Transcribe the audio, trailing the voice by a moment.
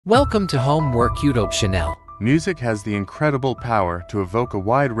Welcome to Homework YouTube channel. Music has the incredible power to evoke a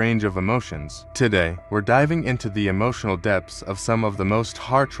wide range of emotions. Today, we're diving into the emotional depths of some of the most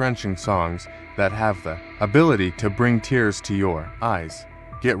heart-wrenching songs that have the ability to bring tears to your eyes.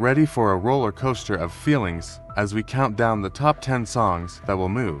 Get ready for a roller coaster of feelings as we count down the top 10 songs that will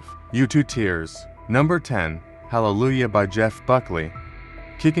move you to tears. Number 10, Hallelujah by Jeff Buckley.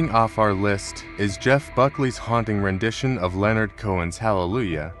 Kicking off our list is Jeff Buckley's haunting rendition of Leonard Cohen's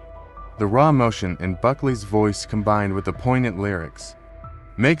Hallelujah. The raw emotion in Buckley's voice combined with the poignant lyrics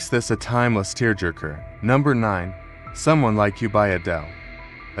makes this a timeless tearjerker. Number 9, Someone Like You by Adele.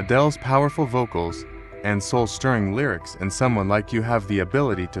 Adele's powerful vocals and soul-stirring lyrics in Someone Like You have the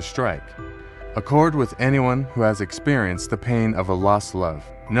ability to strike a chord with anyone who has experienced the pain of a lost love.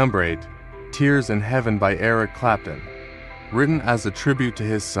 Number 8, Tears in Heaven by Eric Clapton. Written as a tribute to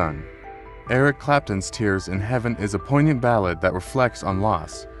his son, Eric Clapton's Tears in Heaven is a poignant ballad that reflects on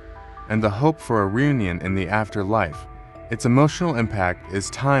loss and the hope for a reunion in the afterlife. Its emotional impact is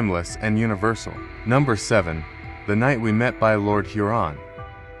timeless and universal. Number 7, The Night We Met by Lord Huron.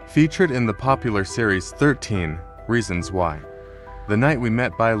 Featured in the popular series 13 Reasons Why, The Night We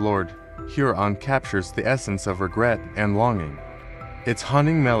Met by Lord Huron captures the essence of regret and longing. Its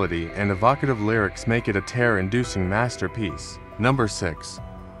haunting melody and evocative lyrics make it a tear-inducing masterpiece. Number 6,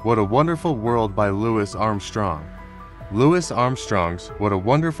 What a Wonderful World by Louis Armstrong. Louis Armstrong's What a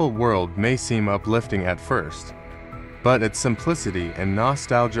Wonderful World may seem uplifting at first, but its simplicity and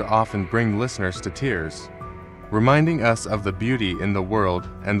nostalgia often bring listeners to tears, reminding us of the beauty in the world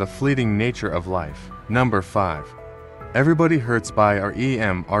and the fleeting nature of life. Number 5, Everybody Hurts by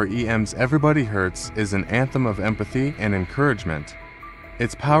R.E.M. R.E.M.'s Everybody Hurts is an anthem of empathy and encouragement.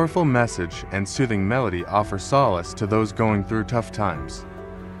 Its powerful message and soothing melody offer solace to those going through tough times,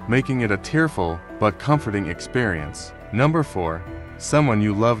 making it a tearful but comforting experience. Number 4, Someone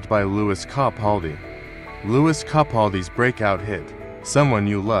You Loved by Lewis Capaldi. Lewis Capaldi's breakout hit, Someone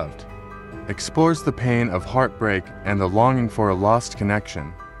You Loved, explores the pain of heartbreak and the longing for a lost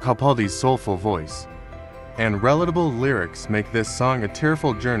connection. Capaldi's soulful voice and relatable lyrics make this song a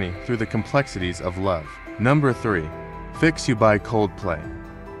tearful journey through the complexities of love. Number 3, Fix You by Coldplay.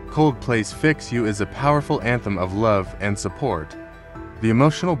 Coldplay's Fix You is a powerful anthem of love and support. The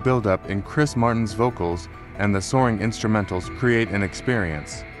emotional buildup in Chris Martin's vocals and the soaring instrumentals create an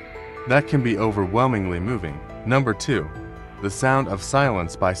experience that can be overwhelmingly moving. Number 2, The Sound of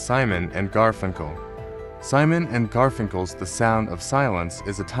Silence by Simon and Garfunkel. Simon and Garfunkel's The Sound of Silence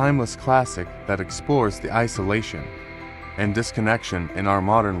is a timeless classic that explores the isolation and disconnection in our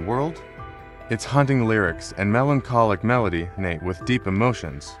modern world. Its haunting lyrics and melancholic melody resonate with deep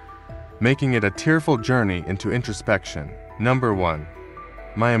emotions, making it a tearful journey into introspection. Number 1,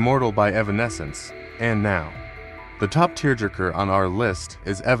 My Immortal by Evanescence. And now, the top tearjerker on our list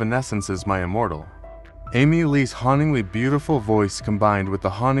is Evanescence's My Immortal. Amy Lee's hauntingly beautiful voice combined with the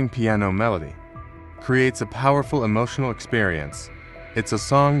haunting piano melody creates a powerful emotional experience. It's a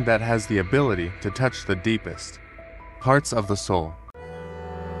song that has the ability to touch the deepest parts of the soul.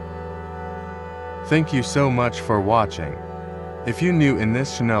 Thank you so much for watching. If you're new in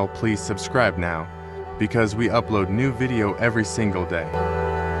this channel, please subscribe now, because we upload new video every single day.